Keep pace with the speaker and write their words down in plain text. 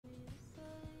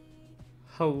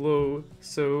Hello.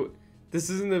 So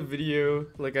this isn't a video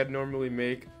like I'd normally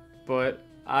make, but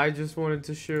I just wanted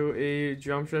to show a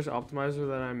geometry optimizer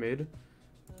that I made.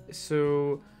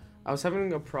 So I was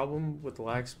having a problem with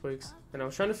lag spikes and I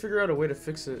was trying to figure out a way to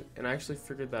fix it, and I actually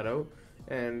figured that out,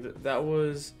 and that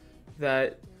was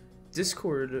that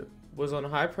Discord was on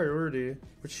high priority,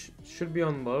 which should be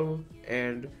on low,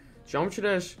 and Geometry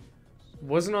Dash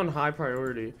wasn't on high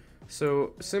priority.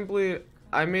 So simply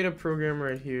I made a program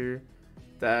right here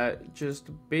that just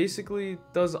basically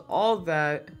does all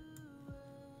that,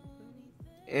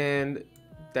 and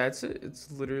that's it. It's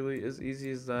literally as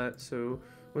easy as that. So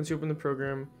once you open the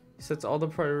program, it sets all the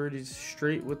priorities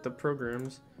straight with the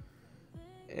programs,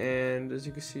 and as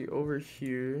you can see over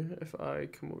here, if I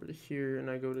come over to here and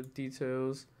I go to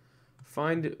details,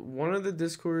 find one of the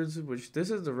discords, which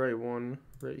this is the right one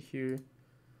right here, and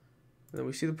then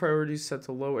we see the priorities set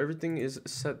to low. Everything is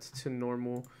set to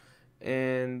normal,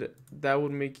 and that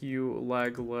would make you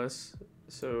lag less.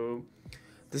 So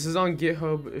this is on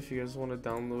GitHub if you guys want to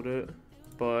download it,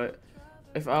 but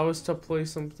if I was to play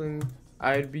something,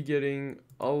 I'd be getting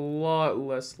a lot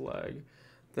less lag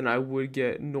than I would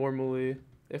get normally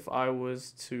if I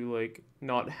was to like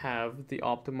not have the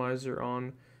optimizer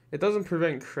on. It doesn't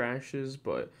prevent crashes,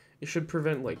 but it should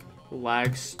prevent like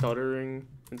lag stuttering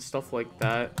and stuff like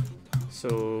that.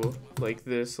 So like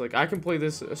this, like I can play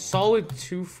this a solid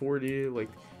 240, like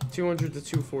 200 to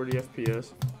 240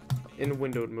 FPS in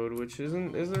windowed mode, which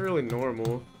isn't really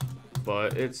normal,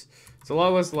 but it's a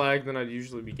lot less lag than I'd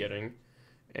usually be getting.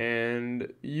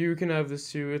 And you can have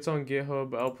this too. It's on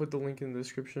GitHub. I'll put the link in the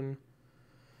description.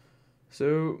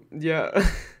 So yeah,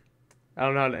 I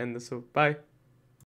don't know how to end this, so bye.